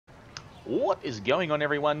What is going on,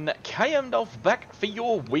 everyone? KM Dolph back for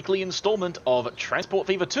your weekly installment of Transport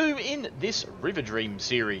Fever 2 in this Riverdream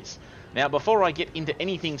series. Now, before I get into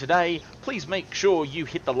anything today, please make sure you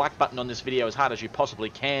hit the like button on this video as hard as you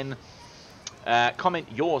possibly can. Comment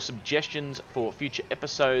your suggestions for future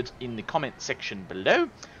episodes in the comment section below.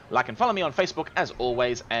 Like and follow me on Facebook as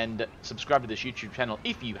always, and subscribe to this YouTube channel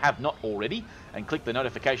if you have not already, and click the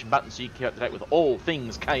notification button so you can keep up to date with all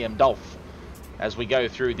things KM Dolph as we go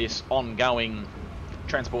through this ongoing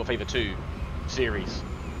Transport Fever 2 series.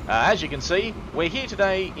 As you can see, we're here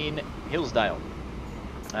today in Hillsdale,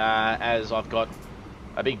 as I've got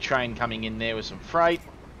a big train coming in there with some freight.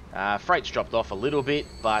 Freight's dropped off a little bit,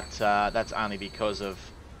 but that's only because of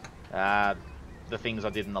the things I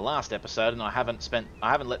did in the last episode, and I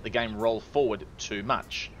haven't let the game roll forward too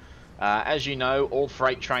much. As you know, all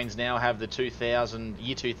freight trains now have the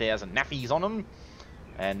year 2000 nappies on them,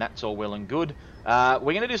 and that's all well and good. We're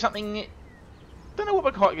going to do something. Don't know what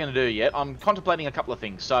we're quite going to do yet. I'm contemplating a couple of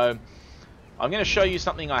things. So I'm going to show you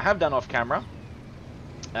something I have done off camera.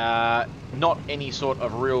 Not any sort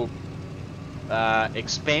of real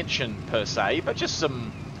expansion per se, but just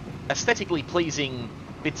some aesthetically pleasing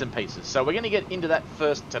bits and pieces. So we're going to get into that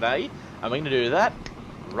first today, and we're going to do that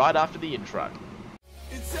right after the intro.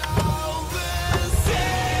 It's all the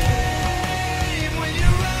same when you're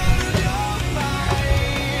out of your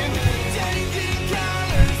mind, changing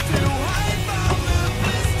colors to hide from the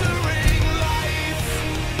blistering lights.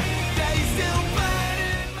 They still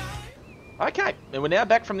burn in my... Okay, and we're now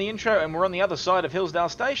back from the intro, and we're on the other side of Hillsdale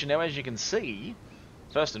Station. Now, as you can see,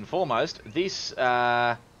 first and foremost, this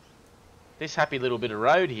happy little bit of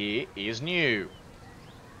road here is new.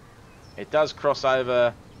 It does cross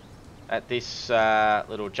over at this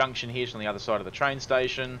little junction here on the other side of the train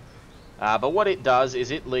station. But what it does is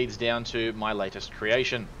it leads down to my latest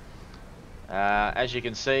creation. As you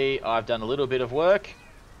can see, I've done a little bit of work.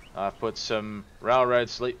 I've put some railroad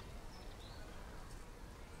sleep...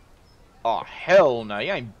 Oh, hell no,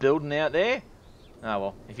 you ain't building out there. Oh,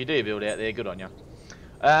 well, if you do build out there, good on you.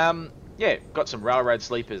 Yeah, got some railroad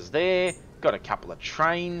sleepers there. Got a couple of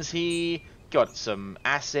trains here. Got some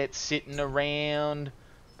assets sitting around.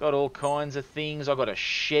 Got all kinds of things. I've got a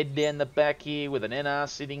shed down the back here with an NR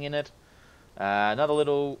sitting in it. Another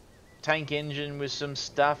little tank engine with some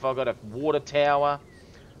stuff. I've got a water tower.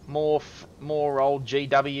 More old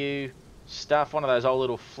GW stuff. One of those old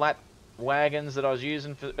little flat wagons that I was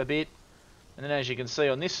using for a bit. And then as you can see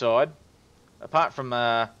on this side, apart from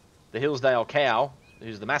the Hillsdale cow,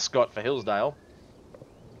 who's the mascot for Hillsdale,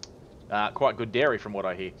 quite good dairy from what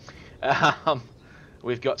I hear.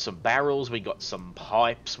 We've got some barrels, we got some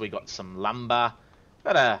pipes, we got some lumber.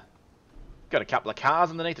 Got a couple of cars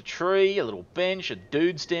underneath a tree, a little bench, a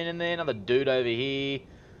dude standing there, another dude over here.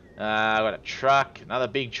 Got a truck, another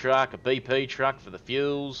big truck, a BP truck for the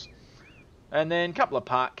fuels. And then a couple of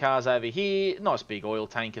parked cars over here, nice big oil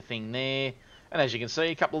tanker thing there. And as you can see,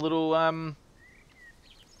 a couple of little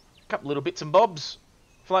bits and bobs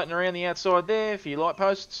floating around the outside there for your light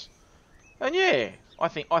posts. And yeah, I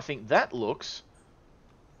think that looks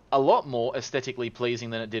a lot more aesthetically pleasing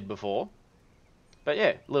than it did before. But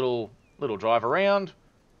yeah, little drive around,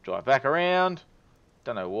 drive back around.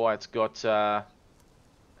 Don't know why it's got...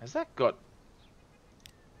 has that got...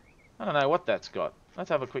 I don't know what that's got. Let's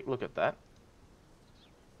have a quick look at that.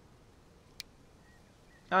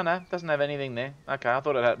 Oh no, doesn't have anything there. Okay, I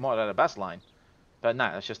thought it might have had a bus lane. But no,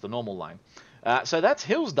 it's just the normal lane. So that's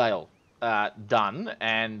Hillsdale done,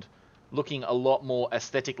 and looking a lot more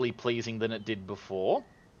aesthetically pleasing than it did before.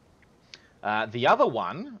 The other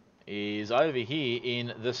one is over here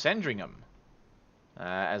in the Sandringham.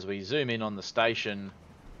 As we zoom in on the station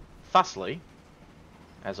fussily,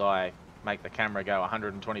 as I make the camera go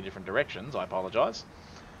 120 different directions, I apologise.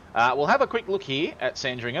 We'll have a quick look here at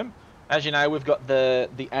Sandringham. As you know, we've got the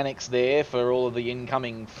annex there for all of the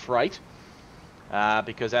incoming freight.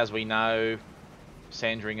 Because as we know,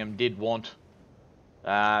 Sandringham did want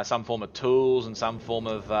some form of tools and some form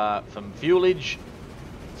of from fuelage.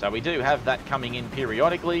 So we do have that coming in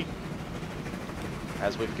periodically.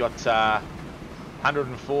 As we've got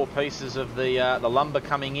 104 pieces of the lumber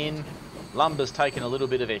coming in. Lumber's taken a little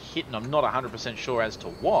bit of a hit, and I'm not 100% sure as to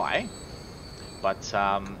why. But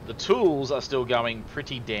the tools are still going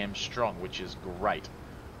pretty damn strong, which is great.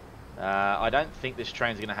 I don't think this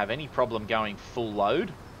train's going to have any problem going full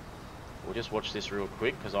load. We'll just watch this real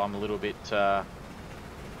quick, because I'm a little bit...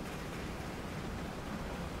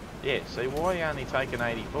 Yeah, see, why are you only taking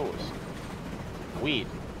 84s? Weird.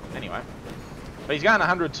 Anyway. But he's going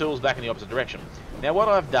 100 tools back in the opposite direction. Now, what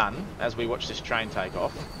I've done, as we watch this train take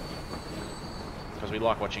off, because we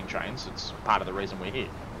like watching trains, it's part of the reason we're here.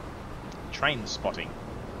 train spotting.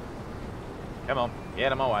 Come on, get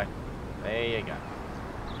out of my way. There you go.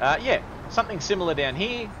 Yeah, something similar down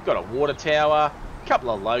here. Got a water tower, couple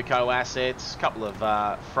of loco assets, couple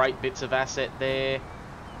of freight bits of asset there.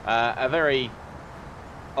 A very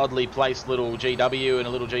oddly placed little GW and a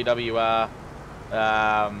little GWR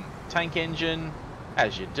tank engine,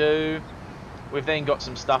 as you do. We've then got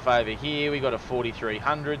some stuff over here. We've got a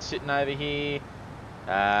 4300 sitting over here.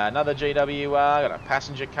 Another GWR, got a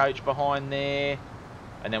passenger coach behind there.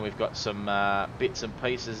 And then we've got some bits and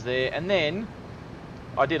pieces there. And then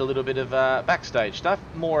I did a little bit of backstage stuff.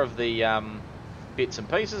 More of the bits and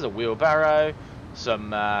pieces, a wheelbarrow,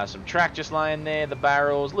 some track just laying there, the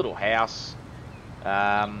barrels, little house.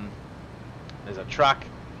 There's a truck,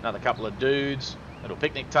 another couple of dudes, little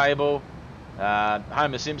picnic table.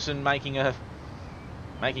 Homer Simpson making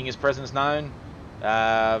his presence known.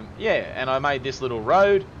 Yeah, and I made this little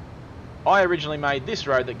road. I originally made this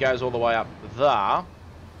road that goes all the way up there.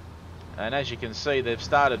 And as you can see, they've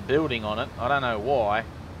started building on it. I don't know why,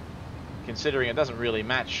 considering it doesn't really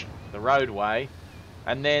match the roadway.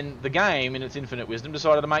 And then the game, in its infinite wisdom,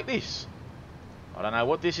 decided to make this. I don't know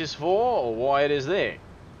what this is for or why it is there.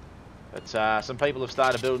 But some people have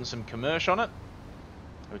started building some commercial on it,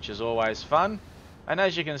 which is always fun. And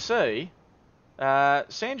as you can see,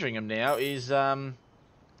 Sandringham now is, yeah,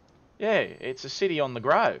 it's a city on the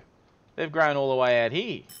grow. They've grown all the way out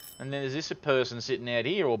here. And then there's this person sitting out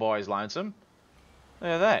here all by his lonesome.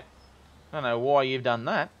 Look at that. I don't know why you've done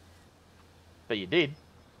that, but you did.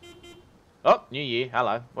 Oh, New Year.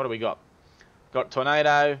 Hello. What do we got? Got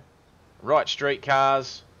Tornado, Wright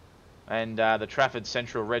streetcars, and the Trafford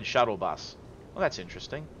Central Red Shuttle bus. Well, that's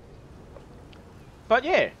interesting. But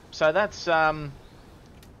yeah, so that's the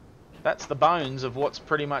bones of what's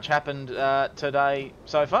pretty much happened today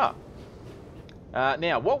so far.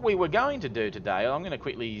 Now, what we were going to do today, I'm going to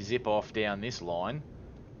quickly zip off down this line,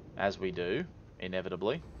 as we do,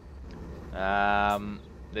 inevitably.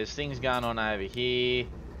 There's things going on over here.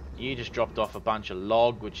 You just dropped off a bunch of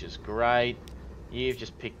log, which is great. You've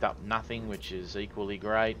just picked up nothing, which is equally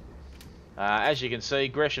great. As you can see,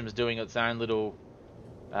 Gresham's doing its own little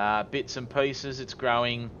bits and pieces. It's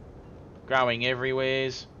growing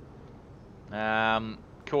everywheres,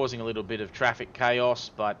 causing a little bit of traffic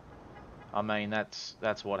chaos, but I mean,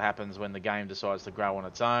 that's what happens when the game decides to grow on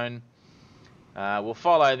its own. We'll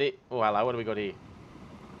follow the... Oh, hello, what do we got here?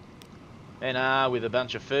 And with a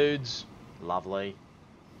bunch of foods. Lovely.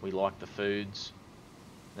 We like the foods.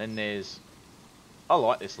 Then there's... I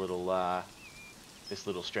like this little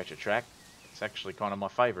stretch of track. It's actually kind of my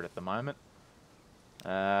favourite at the moment.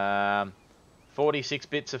 46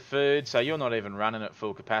 bits of food, so you're not even running at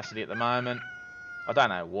full capacity at the moment. I don't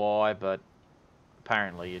know why, but...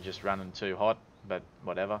 apparently you're just running too hot, but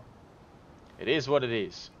whatever. It is what it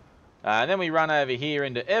is. And then we run over here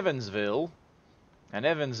into Evansville. And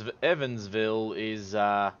Evansville is...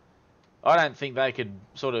 I don't think they could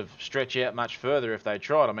sort of stretch out much further if they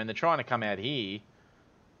tried. I mean, they're trying to come out here.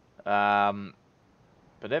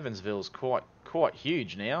 But Evansville's quite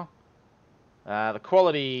huge now. The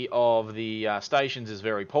quality of the stations is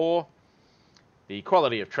very poor. The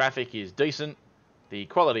quality of traffic is decent. The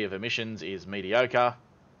quality of emissions is mediocre.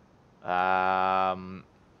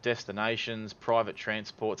 Destinations, private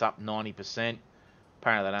transport's up 90%.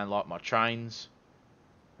 Apparently they don't like my trains.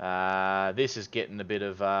 This is getting a bit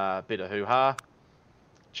of hoo-ha.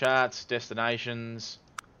 Charts, destinations.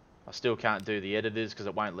 I still can't do the editors because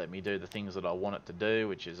it won't let me do the things that I want it to do,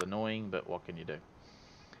 which is annoying, but what can you do?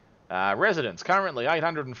 Residents, currently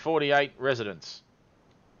 848 residents.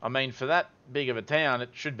 I mean, for that big of a town, it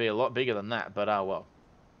should be a lot bigger than that, but oh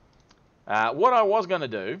well. What I was going to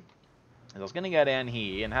do is I was going to go down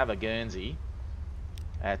here and have a Guernsey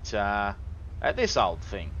at this old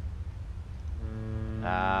thing.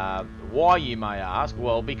 Why, you may ask?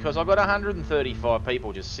 Well, because I've got 135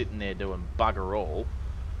 people just sitting there doing bugger all.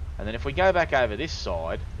 And then if we go back over this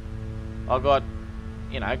side, I've got,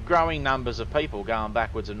 you know, growing numbers of people going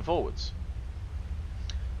backwards and forwards.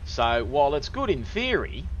 So while it's good in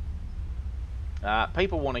theory,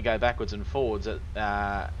 people want to go backwards and forwards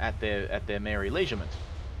at their merry leisurement.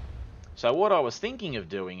 So what I was thinking of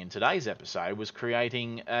doing in today's episode was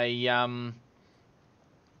creating an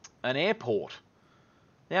airport.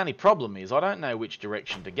 The only problem is I don't know which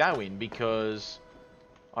direction to go in because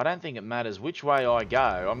I don't think it matters which way I go.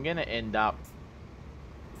 I'm going to end up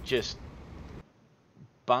just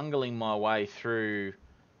bungling my way through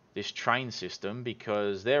this train system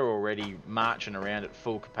because they're already marching around at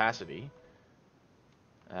full capacity.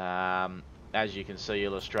 As you can see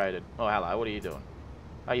illustrated. Oh, hello, what are you doing?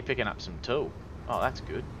 Oh, you're picking up some tool. Oh, that's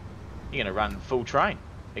good. You're going to run full train.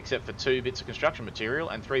 except for 2 bits of construction material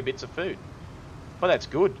and 3 bits of food. Well, that's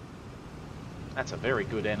good. That's a very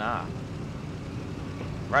good NR.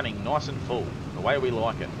 Running nice and full, the way we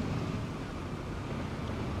like it.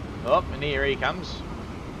 Oh, and here he comes,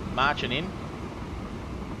 marching in.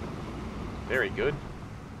 Very good.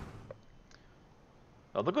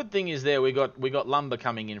 Well, the good thing is there we got lumber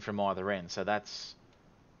coming in from either end, so that's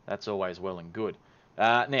always well and good.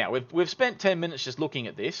 Now we've spent 10 minutes just looking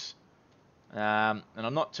at this, and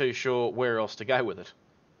I'm not too sure where else to go with it.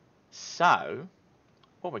 So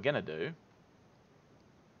what we're gonna do?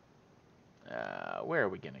 Where are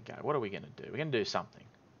we gonna go? What are we gonna do? We're gonna do something.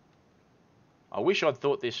 I wish I'd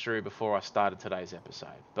thought this through before I started today's episode,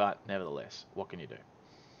 but nevertheless, what can you do?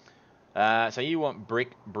 So you want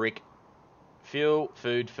brick, fuel,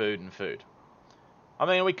 food, and food. I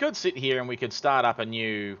mean, we could sit here and we could start up a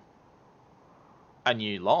new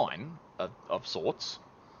line of sorts,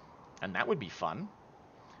 and that would be fun.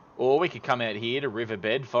 Or we could come out here to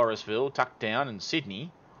Riverbed, Forestville, Tucktown, and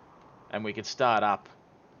Sydney, and we could start up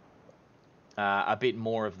a bit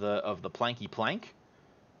more of the planky plank.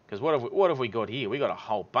 Because what have we got here? We got a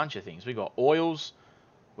whole bunch of things. We got oils.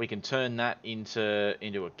 We can turn that into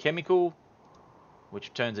a chemical,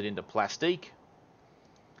 which turns it into plastic.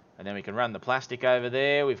 And then we can run the plastic over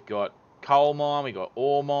there. We've got coal mine. We've got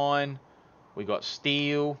ore mine. We've got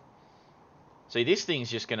steel. See, this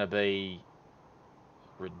thing's just going to be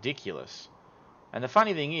ridiculous. And the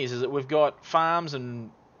funny thing is that we've got farms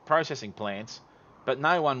and processing plants, but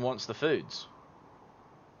no one wants the foods,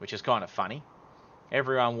 which is kind of funny.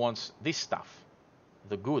 Everyone wants this stuff,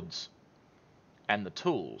 the goods, and the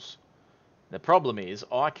tools. The problem is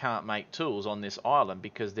I can't make tools on this island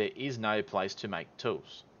because there is no place to make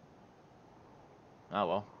tools. Oh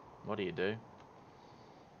well, what do you do?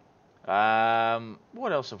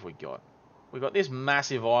 What else have we got? We've got this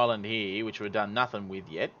massive island here, which we've done nothing with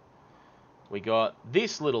yet. We got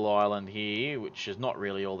this little island here, which is not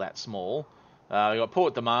really all that small. We got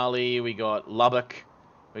Port Damali, we got Lubbock,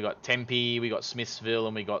 we got Tempe, we got Smithsville,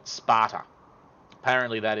 and we got Sparta.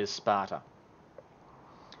 Apparently that is Sparta.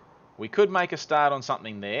 We could make a start on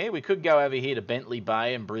something there. We could go over here to Bentley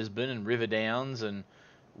Bay and Brisbane and River Downs and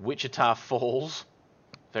Wichita Falls.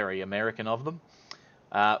 Very American of them.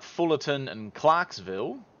 Fullerton and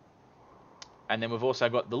Clarksville. And then we've also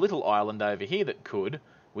got the little island over here that could,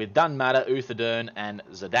 with Dunmatter, Utherdurn and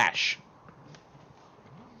Zadash.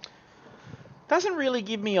 Doesn't really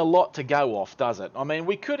give me a lot to go off, does it? I mean,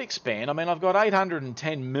 we could expand. I mean, I've got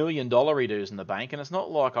 $810 million redos in the bank, and it's not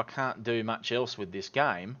like I can't do much else with this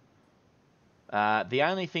game. The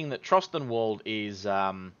only thing that Trostenwald is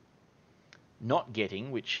not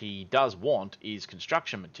getting, which he does want, is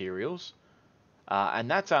construction materials. And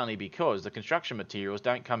that's only because the construction materials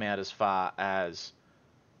don't come out as far as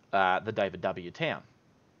the David W. Town,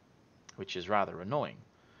 which is rather annoying.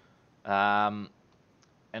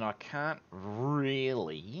 And I can't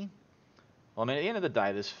really... I mean, at the end of the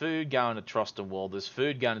day, there's food going to Trostenwald, there's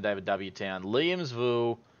food going to David W. Town.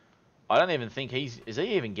 Liamsville, I don't even think is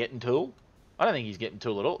he even getting tool? I don't think he's getting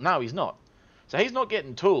tool at all. No, he's not. So he's not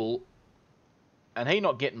getting tool, and he's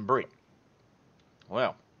not getting brick.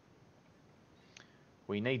 Well,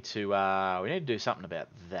 we need to do something about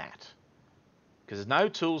that. Because there's no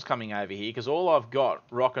tools coming over here, because all I've got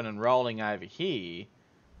rocking and rolling over here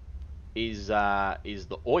is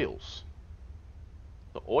the oils.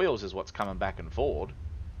 The oils is what's coming back and forward.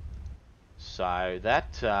 So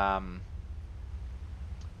that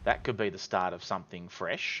that could be the start of something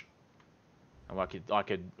fresh. And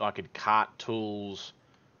I could cart tools.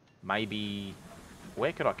 Maybe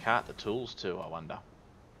where could I cart the tools to? I wonder.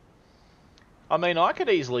 I mean, I could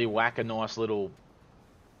easily whack a nice little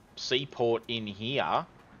seaport in here,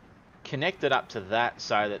 connect it up to that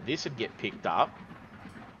so that this would get picked up.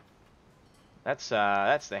 That's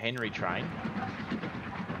the Henry train.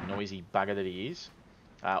 Noisy bugger that he is.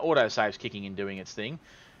 Autosave's kicking in, doing its thing.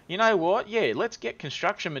 You know what? Yeah, let's get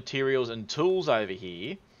construction materials and tools over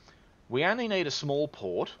here. We only need a small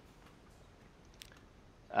port.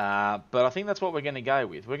 But I think that's what we're going to go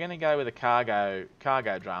with. We're going to go with a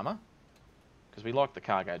cargo drama. Because we like the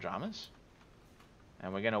cargo dramas.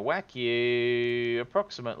 And we're going to whack you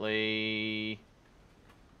approximately...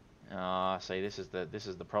 see, this is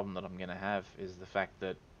the problem that I'm going to have, is the fact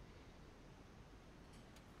that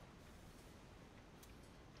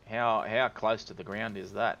how close to the ground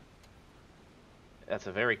is that? That's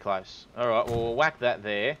a very close. All right, well, we'll whack that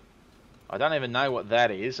there. I don't even know what that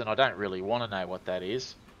is, and I don't really want to know what that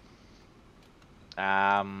is.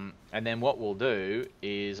 And then what we'll do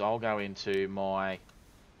is I'll go into my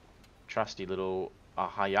trusty little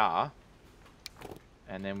Ahaya,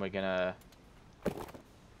 and then we're gonna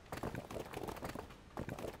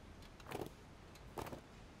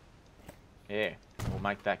Yeah, we'll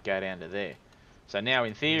make that go down to there. So now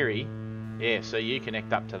in theory, yeah, so you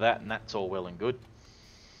connect up to that and that's all well and good.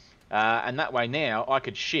 And that way now I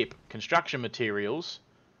could ship construction materials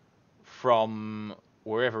from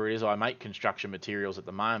wherever it is I make construction materials at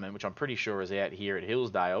the moment, which I'm pretty sure is out here at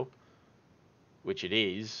Hillsdale, which it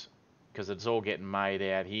is, because it's all getting made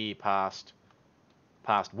out here past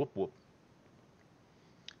Whoop Whoop.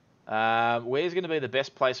 Where's going to be the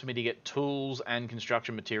best place for me to get tools and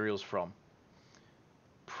construction materials from?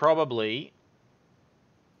 Probably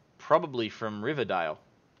from Riverdale.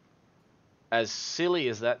 As silly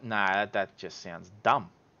as that, nah, that just sounds dumb.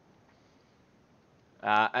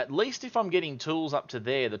 At least if I'm getting tools up to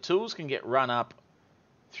there, the tools can get run up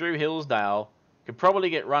through Hillsdale, could probably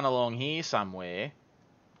get run along here somewhere,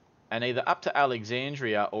 and either up to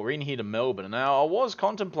Alexandria or in here to Melbourne. Now, I was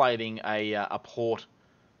contemplating a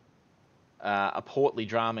portly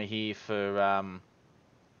drama here for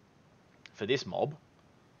this mob.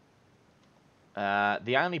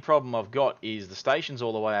 The only problem I've got is the station's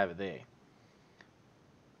all the way over there.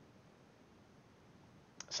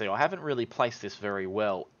 See, I haven't really placed this very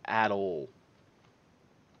well at all.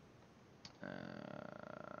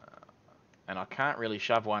 And I can't really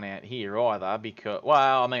shove one out here either because...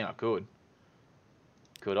 Well, I mean, I could.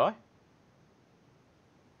 Could I?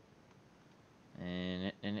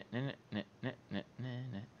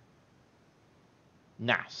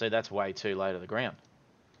 Nah, see, that's way too low to the ground.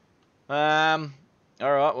 Alright,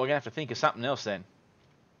 we're going to have to think of something else then.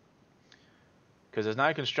 Because there's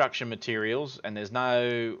no construction materials and there's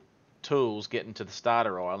no tools getting to the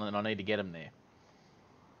starter island, and I need to get them there.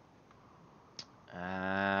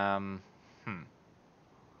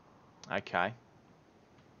 Okay.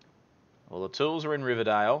 Well, the tools are in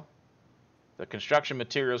Riverdale. The construction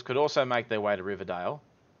materials could also make their way to Riverdale.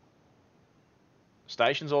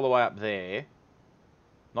 Station's all the way up there.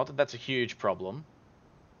 Not that that's a huge problem.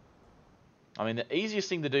 I mean, the easiest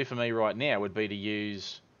thing to do for me right now would be to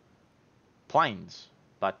use planes,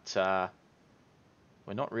 but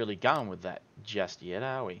we're not really going with that just yet,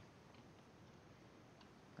 are we?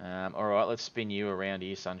 Alright, let's spin you around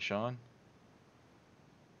here, sunshine.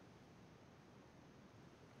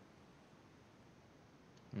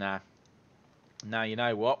 Nah. No, you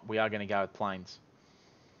know what? We are going to go with planes.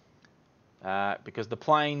 Because the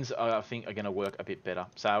planes, I think, are going to work a bit better.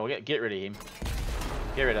 So we'll get rid of him.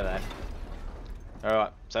 Get rid of that.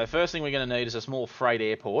 Alright, so first thing we're going to need is a small freight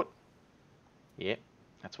airport. Yep,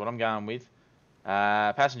 that's what I'm going with.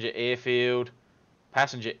 Passenger airfield,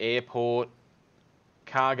 passenger airport,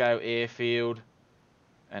 cargo airfield,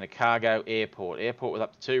 and a cargo airport. Airport with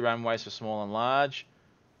up to 2 runways for small and large.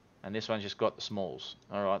 And this one's just got the smalls.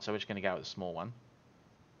 Alright, so we're just going to go with the small one.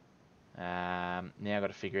 Now I've got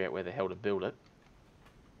to figure out where the hell to build it.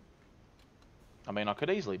 I mean, I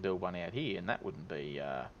could easily build one out here, and that wouldn't be...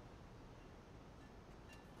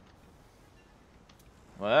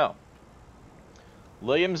 Well...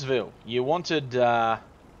 Liamsville, you wanted...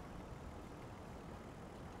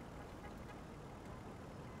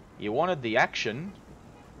 You wanted the action.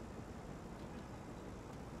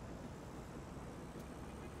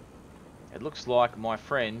 It looks like, my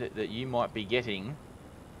friend, that you might be getting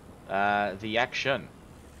the action.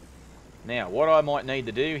 Now, what I might need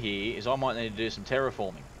to do here is I might need to do some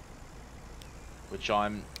terraforming, which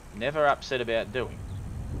I'm never upset about doing.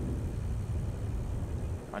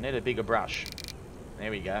 I need a bigger brush. There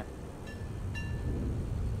we go.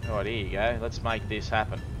 Alright, here you go. Let's make this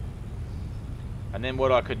happen. And then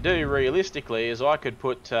what I could do, realistically, is I could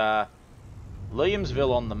put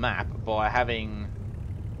Liamsville on the map by having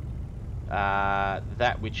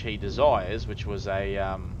that which he desires, which was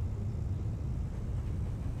a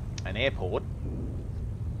an airport.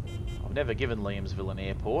 I've never given Liamsville an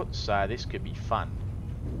airport, so this could be fun.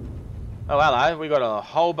 Oh, hello. We got a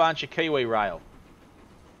whole bunch of Kiwi rail.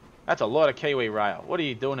 That's a lot of Kiwi rail. What are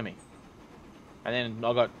you doing to me? And then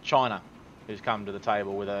I got China, who's come to the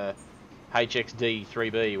table with a HXD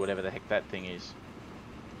 3B, whatever the heck that thing is.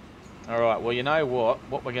 Alright, well, you know what?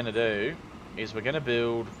 What we're going to do is we're going to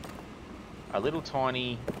build a little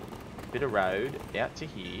tiny bit of road out to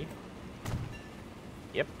here.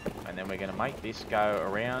 Yep. And then we're going to make this go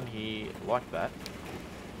around here like that.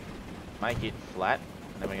 Make it flat.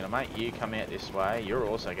 And then we're going to make you come out this way. You're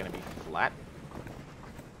also going to be flat.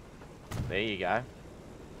 There you go.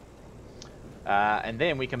 And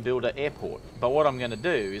then we can build an airport. But what I'm going to do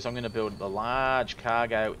is I'm going to build the large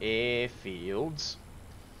cargo airfields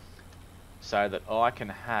so that I can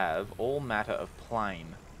have all matter of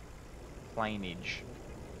planeage.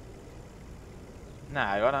 No,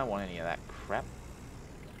 I don't want any of that crap.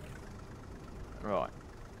 Right.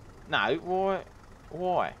 No, why?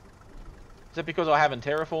 Why? Is it because I haven't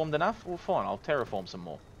terraformed enough? Well, fine, I'll terraform some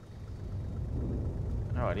more.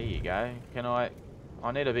 Alright, here you go. Can I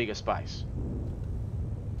need a bigger space.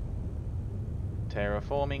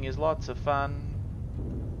 Terraforming is lots of fun.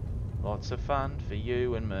 Lots of fun for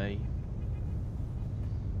you and me.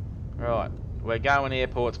 Right, we're going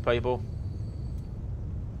airports, people.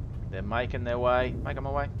 They're making their way. Making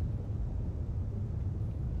my way.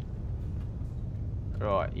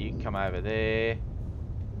 Right, you can come over there.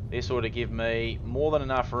 This ought to give me more than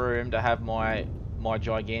enough room to have my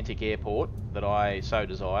gigantic airport that I so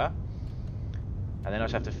desire. And then I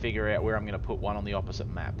just have to figure out where I'm going to put one on the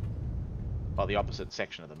opposite map. Or the opposite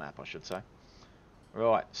section of the map, I should say.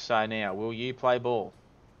 Right, so now, will you play ball?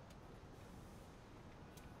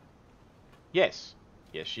 Yes.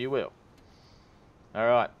 Yes, you will.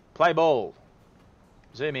 Alright, play ball.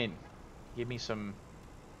 Zoom in. Give me some...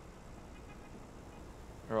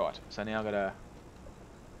 Right, so now I've got to...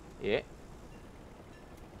 Yeah.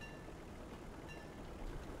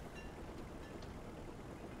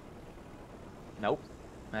 Nope,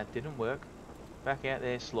 that didn't work. Back out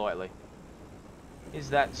there slightly.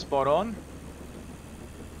 Is that spot on?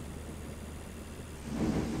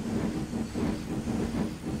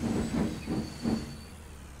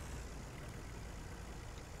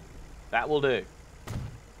 That will do.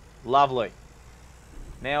 Lovely.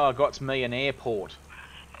 Now I've got me an airport.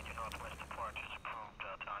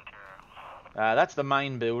 That's the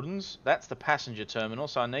main buildings. That's the passenger terminal,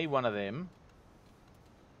 so I need one of them.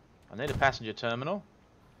 I need a passenger terminal.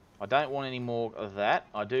 I don't want any more of that.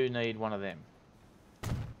 I do need one of them.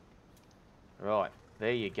 Right,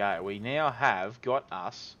 there you go. We now have got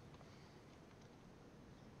us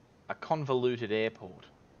a convoluted airport.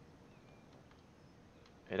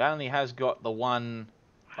 It only has got the one...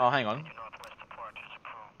 Oh, hang on.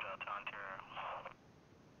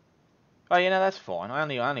 Oh, yeah, no, that's fine. I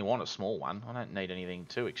only want a small one. I don't need anything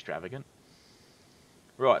too extravagant.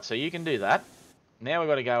 Right, so you can do that. Now we've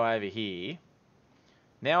got to go over here.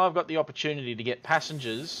 Now I've got the opportunity to get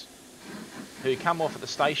passengers who come off at the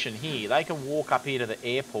station here. They can walk up here to the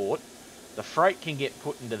airport. The freight can get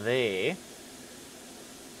put into there.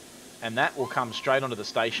 And that will come straight onto the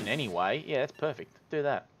station anyway. Yeah, that's perfect. Do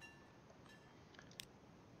that.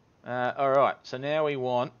 Alright, so now we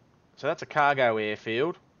want... So that's a cargo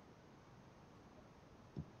airfield.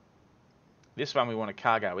 This one we want a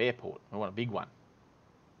cargo airport. We want a big one.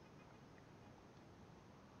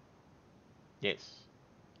 Yes,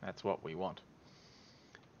 that's what we want.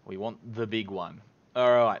 We want the big one.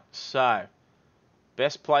 Alright, so...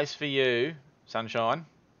 Best place for you, Sunshine.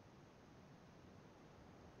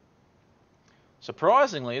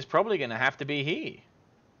 Surprisingly, it's probably going to have to be here.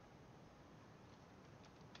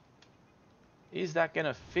 Is that going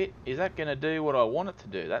to fit? Is that going to do what I want it to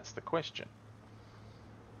do? That's the question.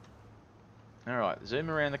 Alright, zoom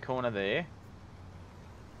around the corner there.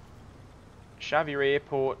 Shove your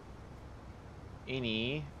airport in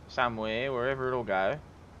here, somewhere, wherever it'll go.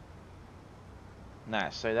 Nah,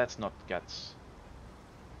 so that's not guts.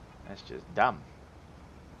 That's just dumb.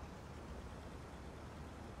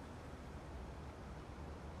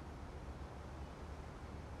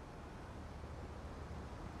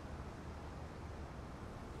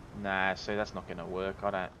 Nah, see, that's not going to work.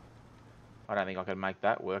 I don't think I can make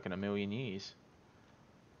that work in a million years.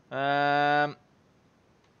 I'd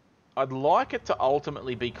like it to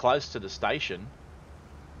ultimately be close to the station.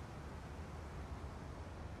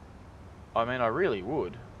 I mean, I really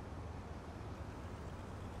would.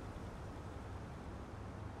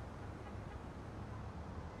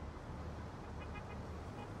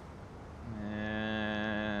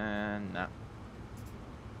 No.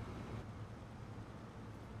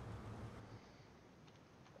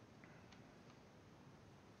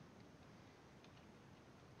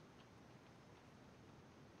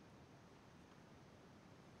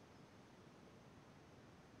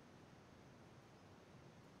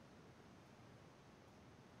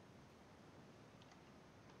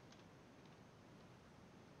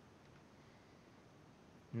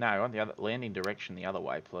 No, I want the other landing direction the other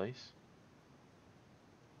way, please.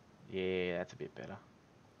 Yeah, that's a bit better.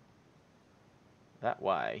 That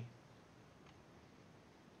way.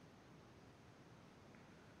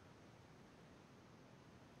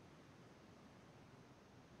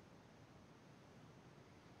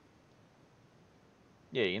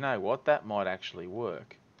 Yeah, you know what? That might actually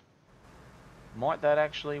work. Might that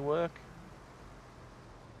actually work?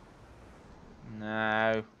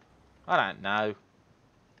 No. I don't know.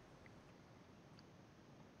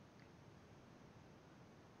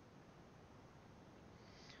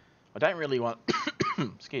 I don't really want...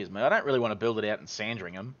 excuse me. I don't really want to build it out in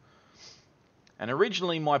Sandringham And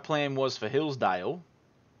originally my plan was for Hillsdale,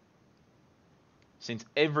 since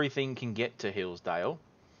everything can get to Hillsdale.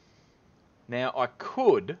 Now I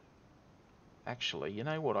could, actually, you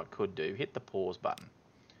know what I could do? Hit the pause button.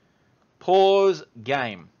 Pause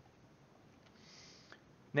game.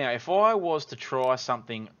 Now if I was to try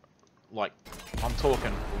something like, I'm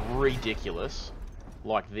talking ridiculous,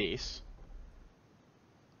 like this,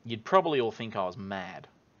 you'd probably all think I was mad.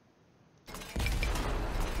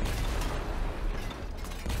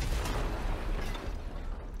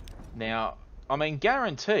 Now, I mean,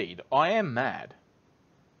 guaranteed, I am mad.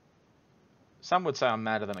 Some would say I'm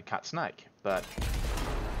madder than a cut snake, but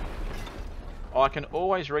I can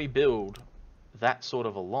always rebuild that sort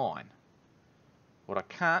of a line. What I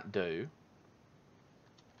can't do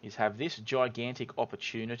is have this gigantic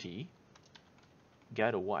opportunity go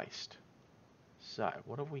to waste. So,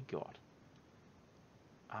 what have we got?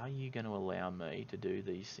 Are you going to allow me to do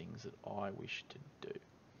these things that I wish to do?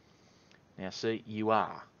 Now, see, you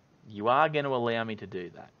are. You are going to allow me to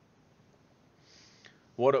do that.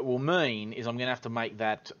 What it will mean is I'm going to have to make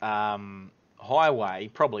that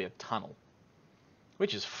highway probably a tunnel,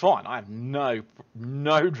 which is fine. I have no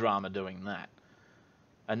drama doing that.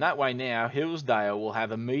 And that way now, Hillsdale will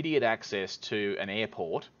have immediate access to an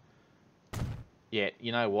airport. Yeah,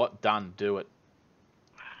 you know what? Done. Do it.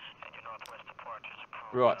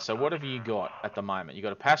 Right, so what have you got at the moment? You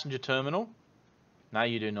got a passenger terminal? No,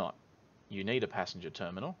 you do not. You need a passenger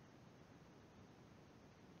terminal.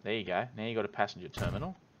 There you go. Now you got a passenger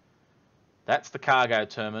terminal. That's the cargo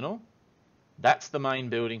terminal. That's the main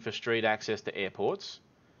building for street access to airports.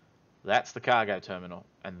 That's the cargo terminal.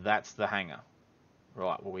 And that's the hangar.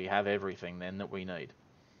 Right, well we have everything then that we need.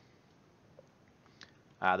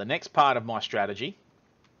 The next part of my strategy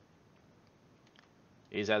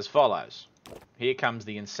is as follows. Here comes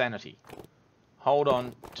the insanity. Hold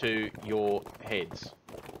on to your heads.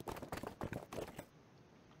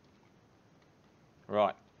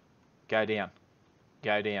 Right. Go down.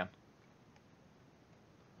 Go down.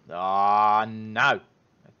 Ah, no.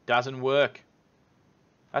 It doesn't work.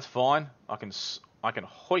 That's fine. I can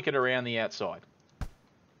hoik it around the outside.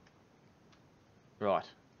 Right.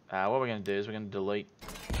 What we're going to do is we're going to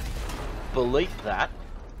delete that.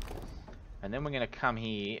 And then we're going to come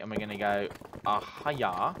here and we're going to go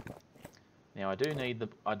ahaya. Now I do need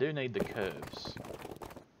the curves.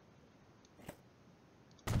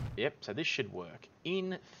 Yep, so this should work.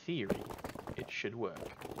 In theory, it should work.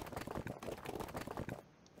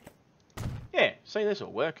 Yeah, see, this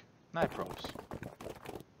will work. No props.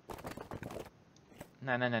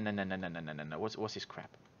 No. What's this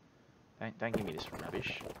crap? Don't give me this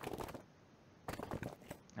rubbish.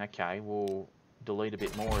 Okay, we'll delete a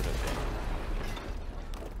bit more of it then.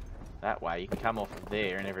 That way you can come off of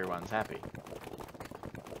there and everyone's happy.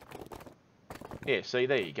 Yeah, see,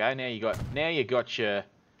 there you go. Now you got your.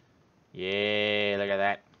 Yeah, look at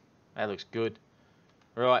that. That looks good.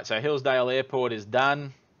 Right, so Hillsdale Airport is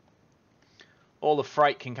done. All the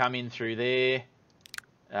freight can come in through there.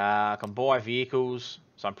 I can buy vehicles.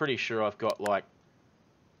 So I'm pretty sure I've got like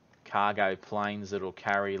cargo planes that'll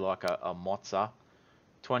carry like a Mozza.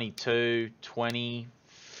 22, 20,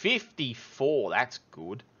 54. That's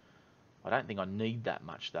good. I don't think I need that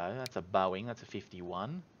much though. That's a Boeing. That's a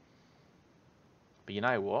 51. But you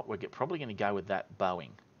know what? We're probably going to go with that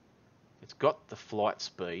Boeing. It's got the flight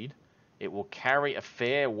speed. It will carry a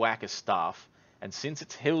fair whack of stuff. And since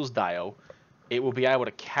it's Hillsdale, it will be able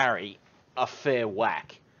to carry a fair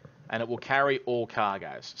whack. And it will carry all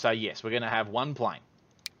cargoes. So yes, we're going to have one plane.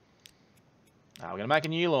 We're going to make a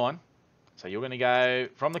new line. So you're going to go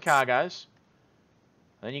from the cargoes.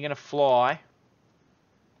 Then you're going to fly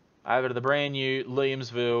over to the brand new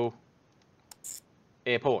Liamsville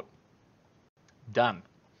Airport. Done.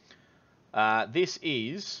 This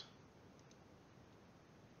is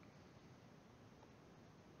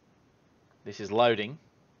loading.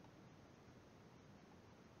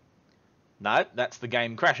 No, that's the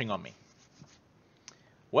game crashing on me.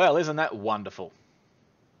 Well, isn't that wonderful?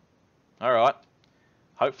 Alright.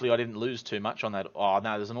 Hopefully I didn't lose too much on that. Oh,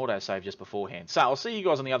 no, there's an autosave just beforehand. So, I'll see you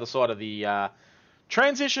guys on the other side of the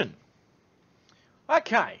transition.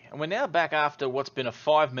 Okay, and we're now back after what's been a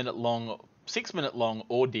 6-minute long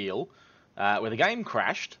ordeal where the game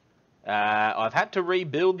crashed. I've had to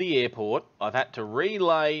rebuild the airport. I've had to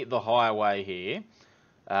relay the highway here.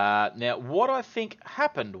 Now, what I think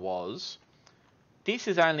happened was, this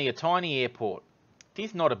is only a tiny airport.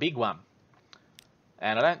 This is not a big one.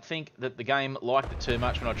 And I don't think that the game liked it too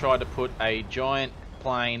much when I tried to put a giant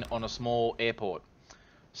plane on a small airport.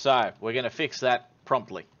 So, we're going to fix that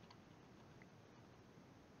promptly.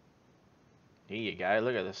 Here you go.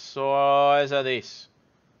 Look at the size of this.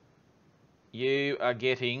 You are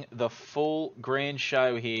getting the full grand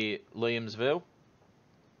show here, Liamsville.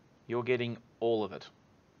 You're getting all of it.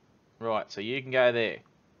 Right, so you can go there.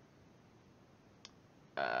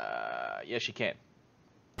 Yes, you can.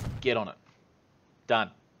 Get on it. Done.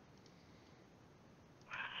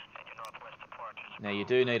 Now, you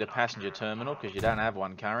do need a passenger terminal because you don't have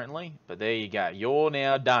one currently. But there you go. You're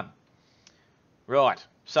now done. Right,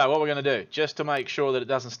 so what we're going to do, just to make sure that it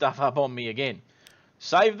doesn't stuff up on me again.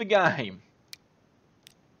 Save the game.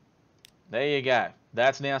 There you go.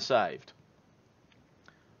 That's now saved.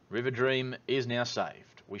 Riverdream is now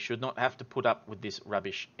saved. We should not have to put up with this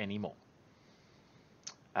rubbish anymore.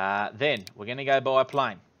 Then we're going to go buy a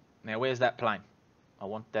plane. Now, where's that plane? I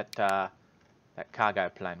want that that cargo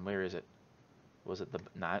plane. Where is it? Was it the...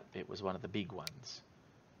 No, it was one of the big ones.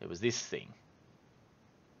 It was this thing.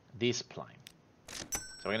 This plane.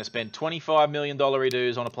 So we're going to spend $25 million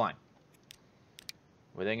dues on a plane.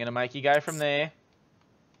 We're then going to make you go from there.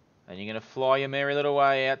 And you're going to fly your merry little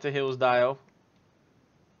way out to Hillsdale.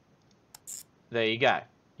 There you go.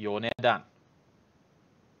 You're now done.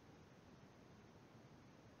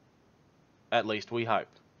 At least we hope.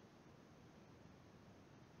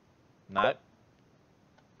 No.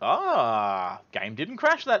 Ah, game didn't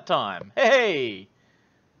crash that time. Hey!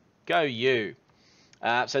 Go you.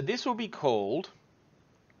 So this will be called...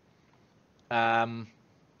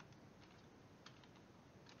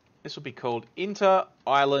 this will be called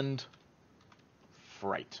Inter-Island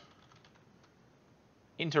Freight.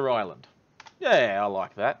 Inter-Island. Yeah, I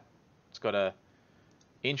like that. It's got a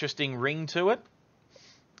interesting ring to it.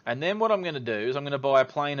 And then what I'm going to do is I'm going to buy a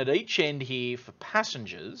plane at each end here for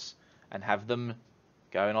passengers and have them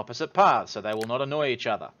go in opposite paths so they will not annoy each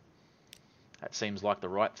other. That seems like the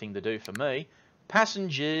right thing to do for me.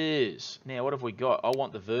 Passengers. Now, what have we got? I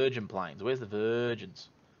want the Virgin planes. Where's the Virgins?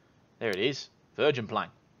 There it is. Virgin plane.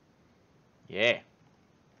 Yeah.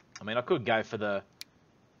 I mean, I could go for the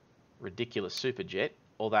ridiculous Superjet,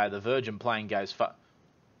 although the Virgin plane goes faster.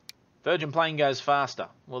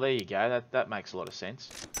 Well, there you go. That makes a lot of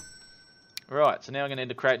sense. Right, so now I'm going to need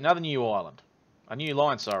to create another new island. A new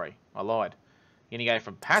line, sorry. I lied. You're going to go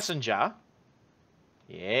from passenger.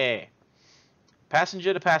 Yeah.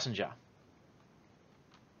 Passenger to passenger.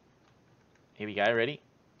 Here we go, ready?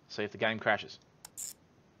 See if the game crashes.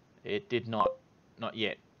 It did not. Not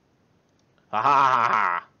yet. Ha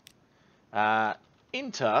ha ha ha.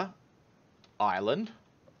 Inter-island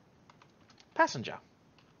passenger.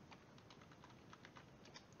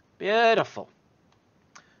 Beautiful.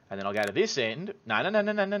 And then I'll go to this end. No. I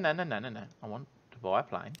want to buy a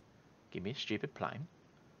plane. Give me a stupid plane.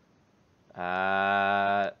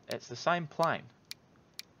 It's the same plane.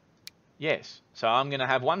 Yes. So I'm going to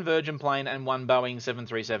have one Virgin plane and one Boeing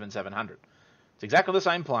 737-700. It's exactly the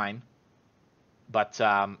same plane, but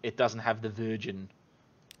it doesn't have the Virgin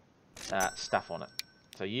stuff on it.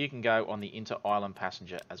 So you can go on the Inter-Island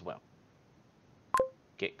passenger as well.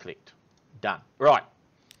 Get clicked. Done. Right.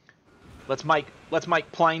 Let's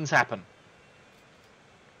make planes happen.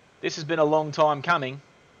 This has been a long time coming.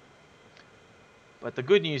 But the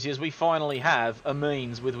good news is we finally have a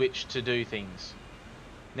means with which to do things.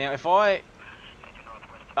 Now if I...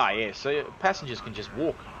 Ah yeah, so passengers can just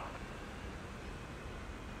walk.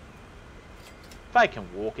 They can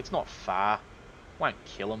walk, it's not far. Won't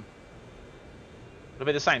kill them. It'll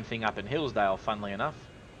be the same thing up in Hillsdale, funnily enough.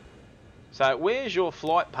 So where's your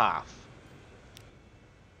flight path?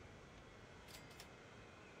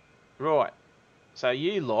 Right. So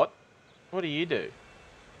you lot, what do?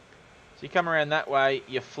 So you come around that way,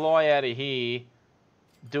 you fly out of here,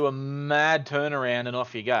 do a mad turnaround and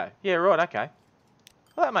off you go. Yeah, right, okay.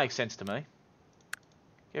 Well, that makes sense to me.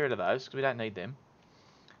 Get rid of those, because we don't need them.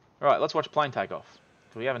 Right, let's watch a plane take off.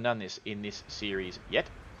 We haven't done this in this series yet.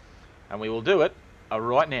 And we will do it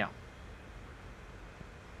right now.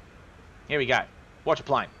 Here we go. Watch a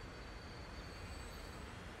plane.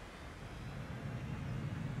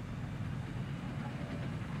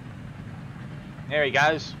 There he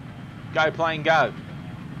goes. Go plane, go.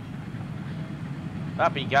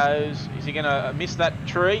 Up he goes. Is he going to miss that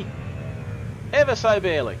tree? Ever so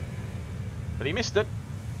barely. But he missed it.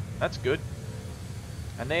 That's good.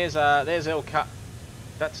 And there's El Cut.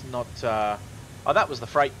 That's not... Oh, that was the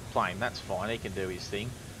freight plane. That's fine. He can do his thing.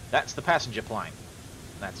 That's the passenger plane.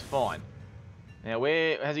 That's fine. Now,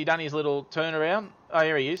 where has he done his little turnaround? Oh,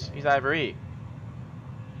 here he is. He's over here.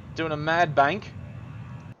 Doing a mad bank.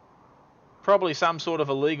 Probably some sort of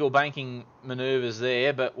illegal banking manoeuvres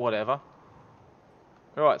there, but whatever.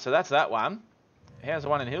 Right, so that's that one. How's the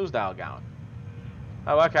one in Hillsdale going?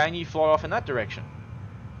 Oh, okay, and you fly off in that direction.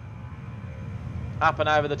 up and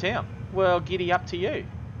over the town. Well, giddy up to you.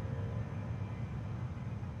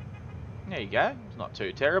 There you go. It's not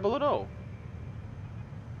too terrible at all.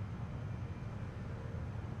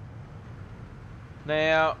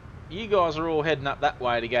 Now, you guys are all heading up that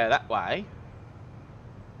way to go that way.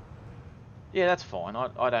 Yeah, that's fine.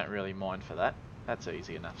 I don't really mind for that. That's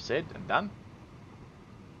easy enough said and done.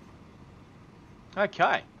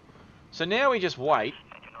 Okay. So now we just wait.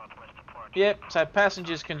 Yep, so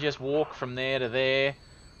passengers can just walk from there to there.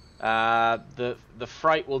 The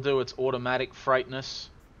freight will do its automatic freightness.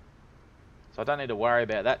 So I don't need to worry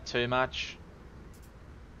about that too much.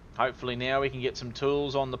 Hopefully now we can get some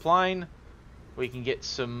tools on the plane. We can get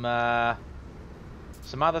some other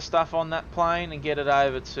stuff on that plane and get it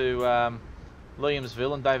over to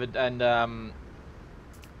Williamsville and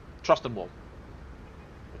Trostenwall,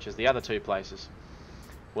 which is the other two places.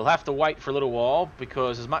 We'll have to wait for a little while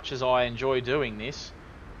because as much as I enjoy doing this,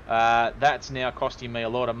 that's now costing me a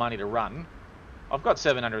lot of money to run. I've got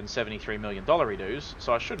 $773 million dues,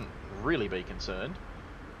 so I shouldn't really be concerned.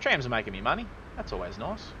 Trams are making me money. That's always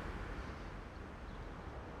nice.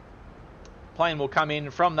 Plane will come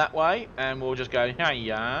in from that way and we'll just go, hey,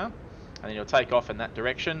 yeah, and then you'll take off in that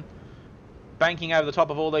direction, banking over the top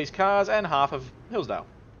of all these cars and half of Hillsdale.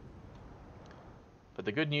 But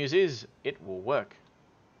the good news is it will work.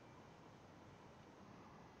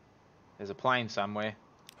 There's a plane somewhere.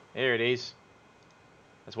 There it is.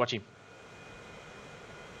 Let's watch him.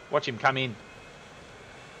 Watch him come in.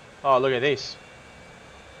 Oh, look at this.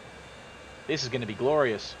 This is going to be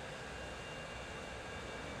glorious.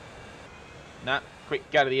 Nah,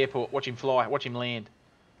 quick, go to the airport. Watch him fly. Watch him land.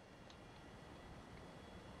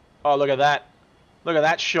 Oh, look at that. Look at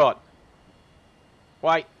that shot.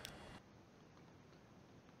 Wait.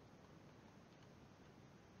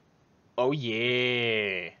 Oh,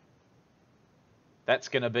 yeah. That's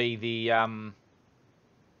going to be the...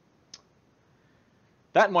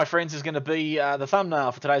 That, my friends, is going to be the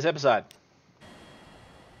thumbnail for today's episode.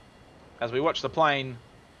 As we watch the plane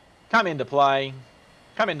come into play,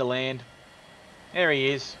 come into land. There he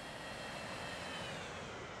is.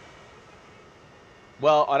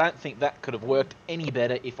 Well, I don't think that could have worked any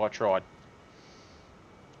better if I tried.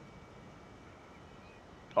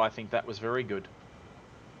 I think that was very good.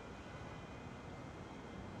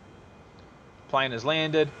 Plane has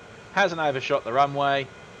landed, hasn't overshot the runway,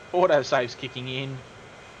 autosave's kicking in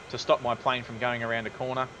to stop my plane from going around a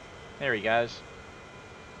corner. There he goes.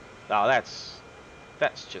 Oh, that's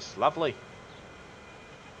just lovely.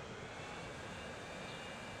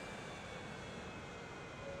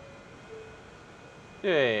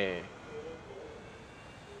 Yeah.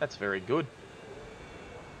 That's very good.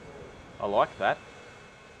 I like that.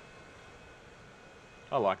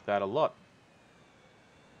 I like that a lot.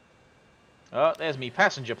 Oh, there's me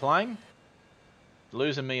passenger plane.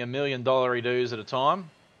 Losing me $1 million dues at a time.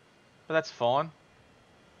 But that's fine.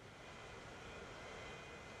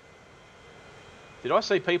 Did I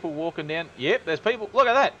see people walking down? Yep, there's people. Look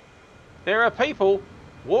at that. There are people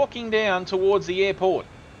walking down towards the airport.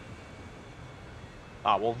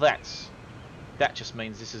 Ah, well that just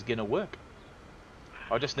means this is going to work.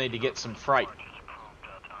 I just need to get some freight.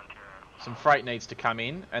 Some freight needs to come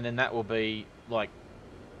in, and then that will be, like,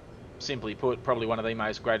 simply put, probably one of the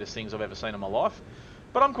most greatest things I've ever seen in my life.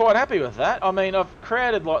 But I'm quite happy with that. I mean, I've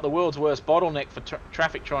created, like, the world's worst bottleneck for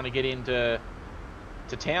traffic trying to get into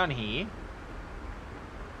town here.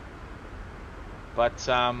 But,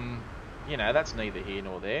 you know, that's neither here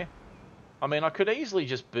nor there. I mean, I could easily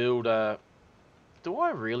just build a... Do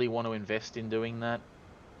I really want to invest in doing that?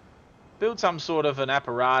 Build some sort of an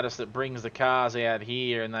apparatus that brings the cars out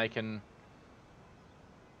here and they can...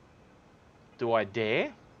 Do I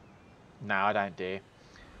dare? No, I don't dare.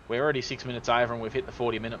 We're already 6 minutes over and we've hit the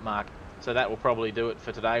 40-minute mark. So that will probably do it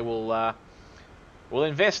for today. We'll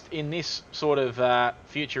invest in this sort of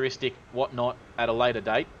futuristic whatnot at a later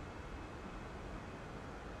date.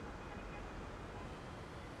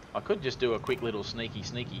 I could just do a quick little sneaky.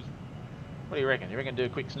 What do you reckon? You reckon do a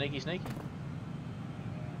quick sneaky?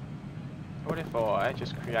 What if I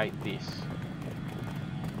just create this?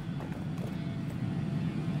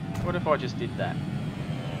 What if I just did that?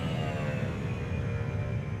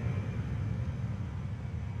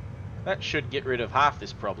 That should get rid of half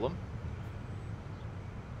this problem.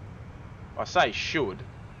 I say should.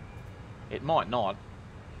 It might not.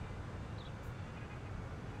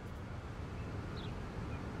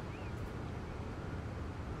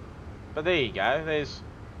 But there you go. There's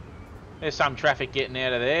some traffic getting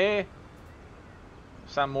out of there.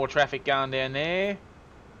 Some more traffic going down there.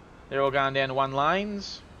 They're all going down to one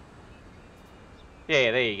lanes.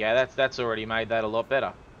 Yeah, there you go. That's already made that a lot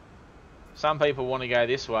better. Some people want to go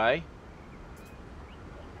this way,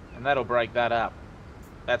 and that'll break that up.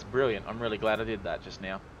 That's brilliant. I'm really glad I did that just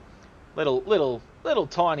now. Little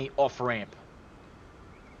tiny off-ramp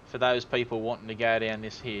for those people wanting to go down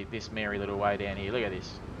this merry little way down here. Look at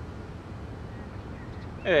this.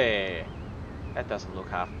 Yeah, that doesn't look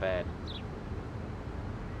half bad.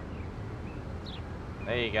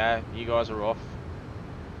 There you go. You guys are off.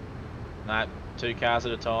 No, 2 cars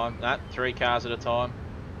at a time. No, 3 cars at a time.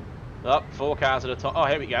 Oh, 4 cars at a time. Oh,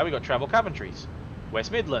 here we go. We got travel Coventries,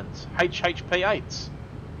 West Midlands, HHP8s,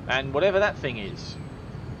 and whatever that thing is.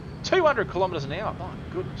 200 kilometres an hour. My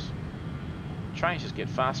goodness. Trains just get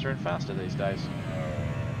faster and faster these days.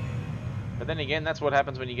 But then again, that's what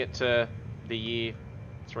happens when you get to the year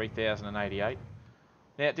 3088.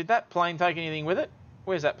 Now, did that plane take anything with it?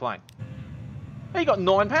 Where's that plane? He got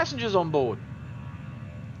 9 passengers on board.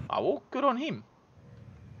 Oh, well, good on him.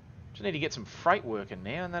 Just need to get some freight working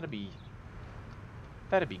now, and that'd be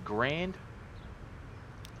grand.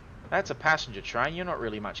 That's a passenger train. You're not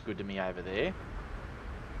really much good to me over there.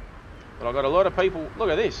 But I've got a lot of people. Look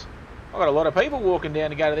at this. I've got a lot of people walking down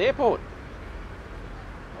to go to the airport.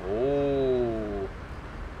 Oh.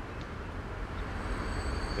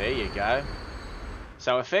 There you go.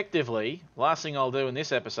 So effectively, last thing I'll do in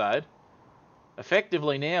this episode,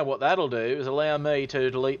 effectively now what that'll do is allow me to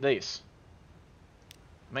delete this.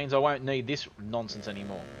 Means I won't need this nonsense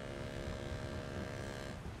anymore.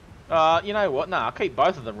 You know what? No, I'll keep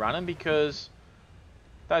both of them running because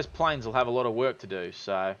those planes will have a lot of work to do,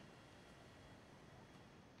 so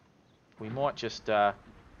we might just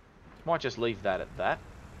leave that at that.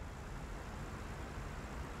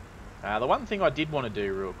 The one thing I did want to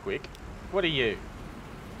do real quick, what are you?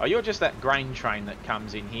 Oh, you're just that grain train that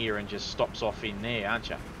comes in here and just stops off in there, aren't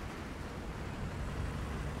you?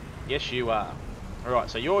 Yes, you are. Alright,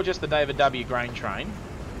 so you're just the David W. grain train.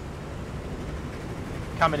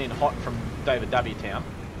 Coming in hot from David W. Town.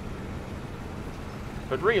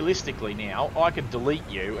 But realistically now, I could delete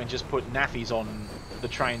you and just put nappies on the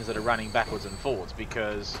trains that are running backwards and forwards,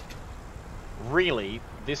 because really,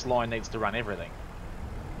 this line needs to run everything.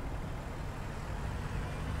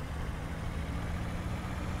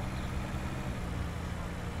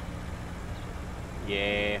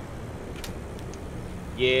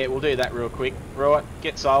 Yeah, we'll do that real quick. Right,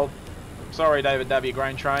 get sold. Sorry, David W.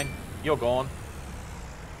 grain train. You're gone.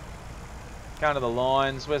 Going to the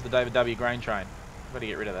lines. Where's the David W. grain train? I've got to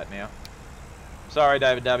get rid of that now. Sorry,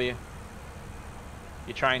 David W.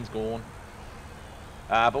 Your train's gone.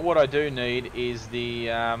 But what I do need is the...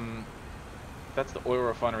 that's the oil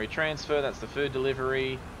refinery transfer. That's the food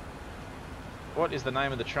delivery. What is the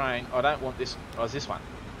name of the train? I don't want this... Oh, it's this one.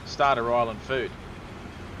 Starter Island Food.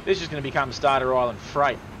 This is going to become Starter Island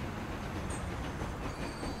Freight.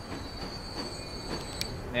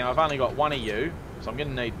 Now, I've only got one of you, so I'm going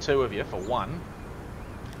to need 2 of you for one.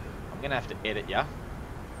 I'm going to have to edit you,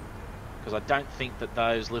 because I don't think that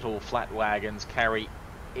those little flat wagons carry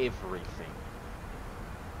everything.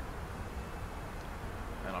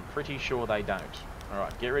 And I'm pretty sure they don't.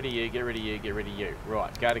 Alright, get rid of you, get rid of you, get rid of you.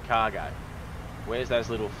 Right, go to cargo. Where's those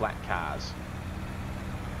little flat cars?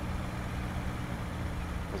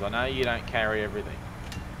 Because I know you don't carry everything.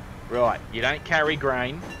 Right, you don't carry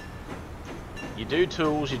grain. You do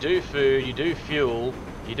tools, you do food, you do fuel,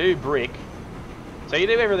 you do brick. So you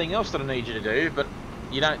do everything else that I need you to do, but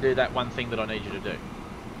you don't do that one thing that I need you to do.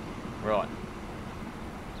 Right.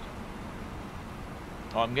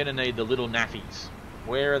 I'm going to need the little nappies.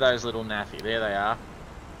 Where are those little nappy? There they are.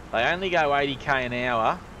 They only go 80k an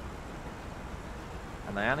hour,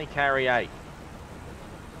 and they only carry 8.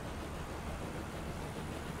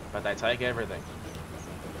 But they take everything.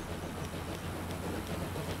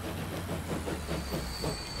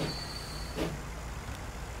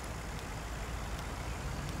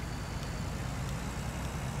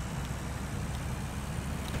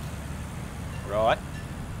 Right.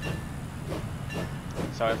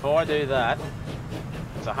 So if I do that,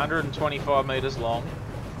 it's 125 metres long.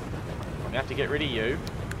 I'm going to have to get rid of you.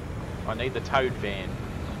 I need the towed van.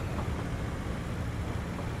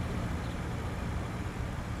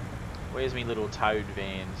 Where's me little towed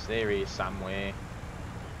vans? There he is somewhere.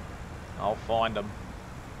 I'll find them.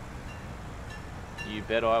 You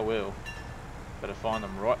bet I will. Better find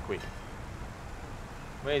them right quick.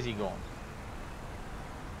 Where's he gone?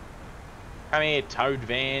 Come here, towed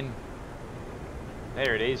van.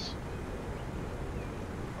 There it is.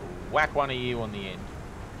 Whack one of you on the end.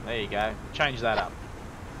 There you go. Change that up.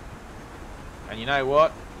 And you know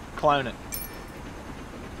what? Clone it.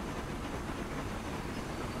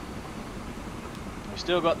 We've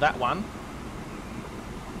still got that one.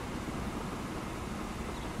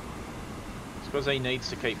 Because he needs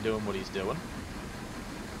to keep doing what he's doing.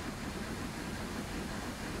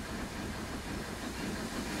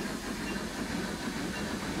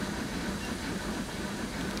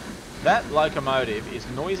 That locomotive is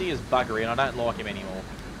noisy as buggery and I don't like him anymore.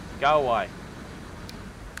 Go away.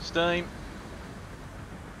 Steam.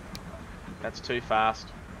 That's too fast.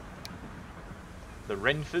 The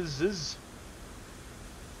Renfizzes.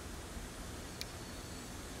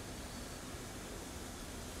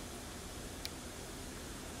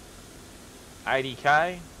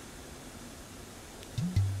 $80k.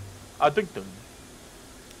 Ding.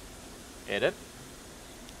 Edit.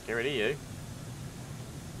 Get rid of you.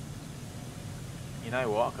 You know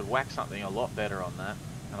what? I could whack something a lot better on that,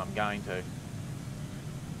 and I'm going to.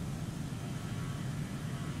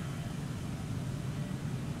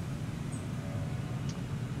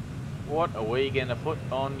 What are we gonna put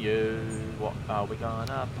on you? What are we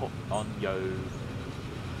gonna put on you?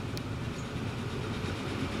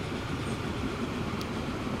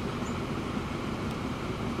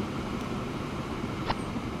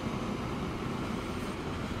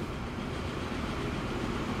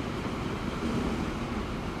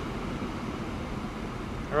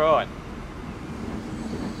 Right.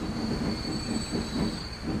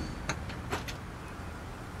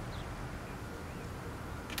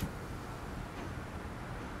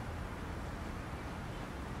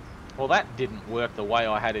 Well, that didn't work the way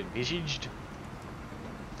I had envisaged.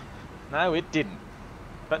 No, it didn't.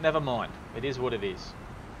 But never mind. It is what it is.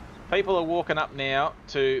 People are walking up now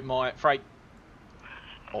to my freight.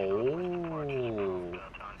 Oh.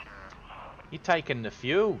 You're taking the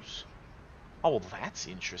fuels. Oh, well, that's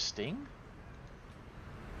interesting.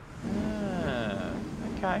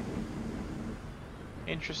 Okay.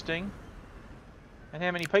 Interesting. And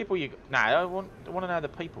how many people you got? No, I want to know the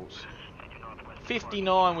peoples.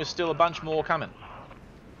 59 was still a bunch more coming.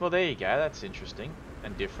 Well, there you go. That's interesting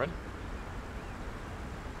and different.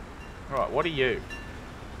 Right, what are you?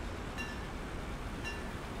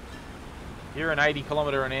 You're an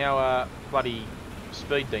 80km/h bloody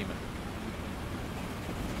speed demon.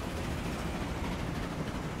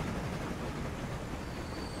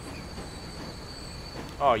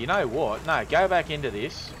 Oh, you know what? No, go back into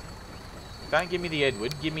this. Don't give me the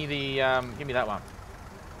Edward. Give me that one.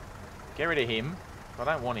 Get rid of him. I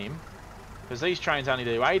don't want him. Because these trains only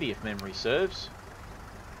do 80 if memory serves.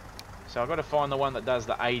 So I've got to find the one that does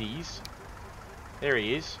the 80s. There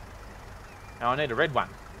he is. Now I need a red one.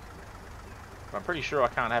 But I'm pretty sure I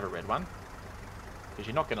can't have a red one. Because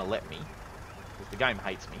you're not going to let me. Because the game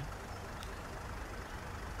hates me.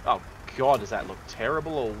 Oh God, does that look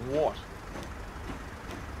terrible or what?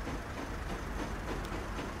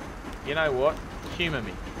 You know what? Humour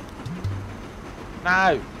me.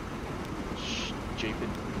 No! Stupid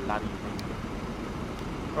bloody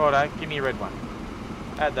thing. Righto, give me a red one.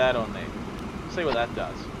 Add that on there. See what that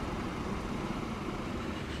does.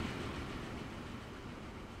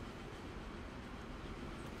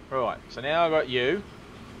 Right, so now I've got you.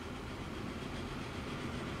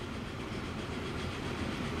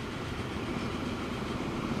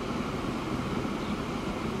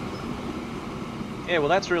 Yeah, well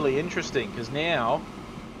that's really interesting, because now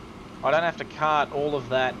I don't have to cart all of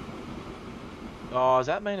that. Oh, does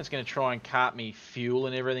that mean it's going to try and cart me fuel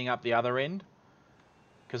and everything up the other end?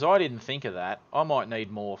 Because I didn't think of that. I might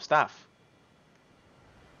need more stuff.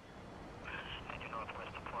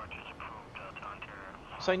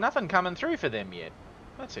 So nothing coming through for them yet.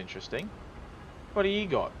 That's interesting. What do you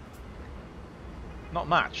got? Not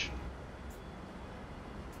much.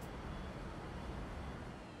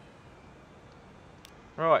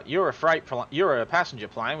 Right, you're a passenger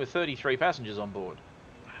plane with 33 passengers on board.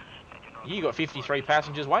 You got 53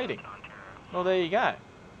 passengers waiting. Well, there you go.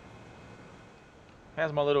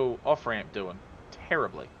 How's my little off-ramp doing?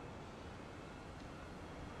 Terribly.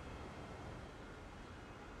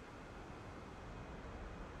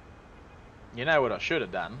 You know what I should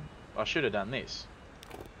have done? I should have done this.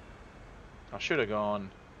 I should have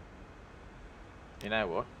gone... You know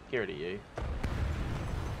what? Get rid of you.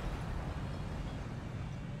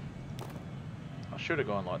 I should have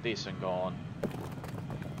gone like this and gone...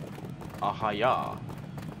 Ahaya.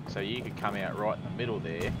 So you could come out right in the middle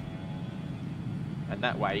there. And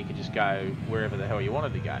that way you could just go wherever the hell you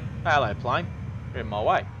wanted to go. Hello, plane. You're in my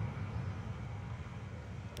way.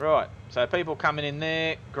 Right. So people coming in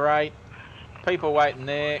there. Great. People waiting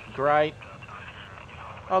there. Great.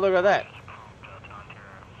 Oh, look at that.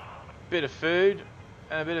 Bit of food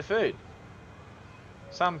and a bit of food.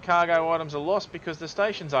 Some cargo items are lost because the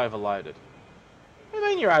station's overloaded. What do you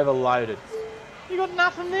mean you're overloaded? You got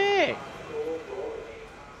nothing there.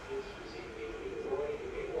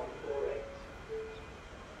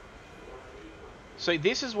 See,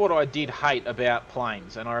 this is what I did hate about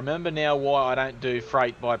planes, and I remember now why I don't do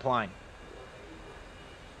freight by plane.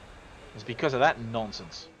 It's because of that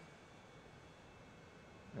nonsense.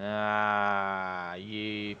 Ah,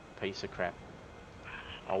 you piece of crap.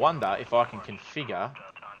 I wonder if I can configure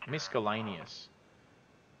miscellaneous.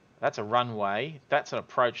 That's a runway, that's an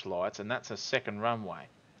approach lights, and that's a second runway.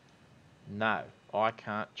 No, I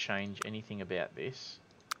can't change anything about this.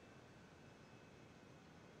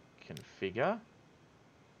 Configure.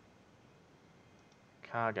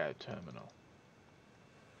 Cargo terminal.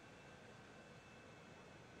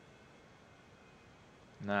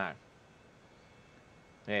 No.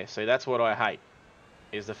 Yeah, see, that's what I hate.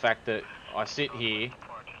 Is the fact that I sit here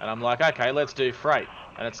and I'm like, okay, let's do freight.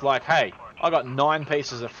 And it's like, hey, I got 9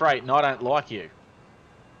 pieces of freight and I don't like you.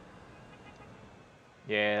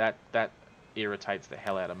 Yeah, that irritates the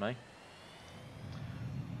hell out of me.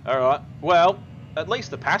 Alright, well, at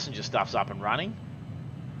least the passenger stuff's up and running.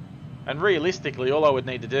 And realistically, all I would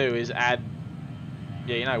need to do is add...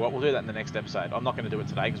 Yeah, you know what, we'll do that in the next episode. I'm not going to do it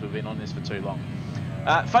today because we've been on this for too long.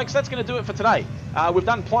 Folks, that's going to do it for today. We've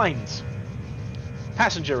done planes.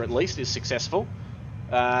 Passenger, at least, is successful.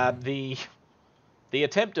 The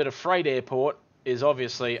attempt at a freight airport is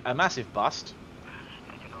obviously a massive bust.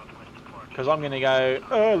 Because I'm going to go,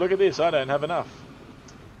 oh, look at this, I don't have enough.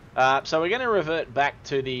 So we're going to revert back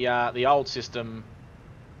to the old system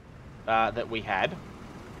that we had.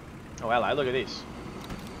 Oh, hello, look at this.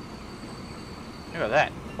 Look at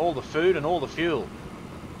that. All the food and all the fuel.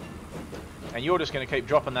 And you're just going to keep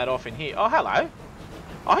dropping that off in here. Oh, hello.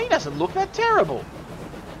 Oh, he doesn't look that terrible.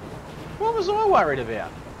 What was I worried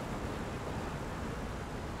about?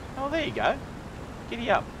 Oh, there you go. Giddy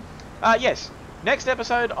up. Yes. Next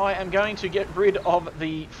episode, I am going to get rid of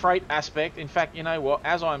the freight aspect. In fact, you know what?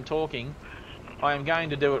 As I'm talking, I am going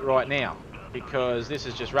to do it right now. Because this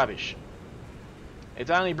is just rubbish. It's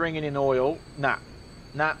only bringing in oil. Nah.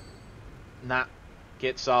 Nah. Nah.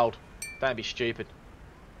 Get sold. Don't be stupid.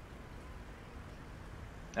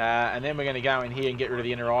 And then we're going to go in here and get rid of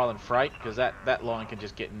the inner island freight. Because that line can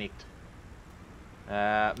just get nicked.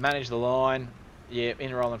 Manage the line. Yeah,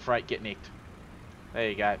 inner island freight, get nicked. There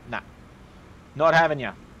you go. Nah. Not having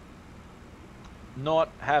you. Not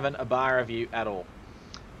having a bar of you at all.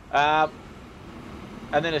 And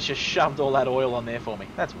then it's just shoved all that oil on there for me.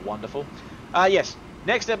 That's wonderful. Yes.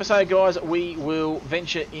 Next episode, guys, we will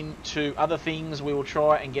venture into other things. We will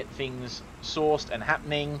try and get things sourced and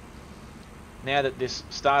happening. Now that this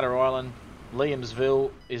starter island, Liamsville,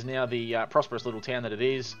 is now the prosperous little town that it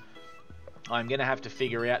is, I'm going to have to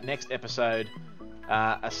figure out next episode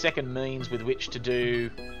a second means with which to do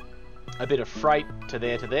a bit of freight to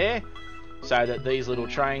there, so that these little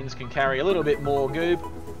trains can carry a little bit more goob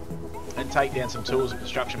and take down some tools and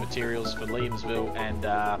construction materials for Liamsville and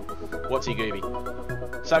Whatsy Gooby.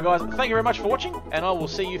 So guys, thank you very much for watching, and I will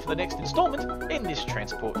see you for the next instalment in this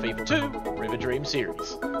Transport Fever 2 Riverdream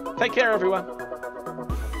series. Take care, everyone.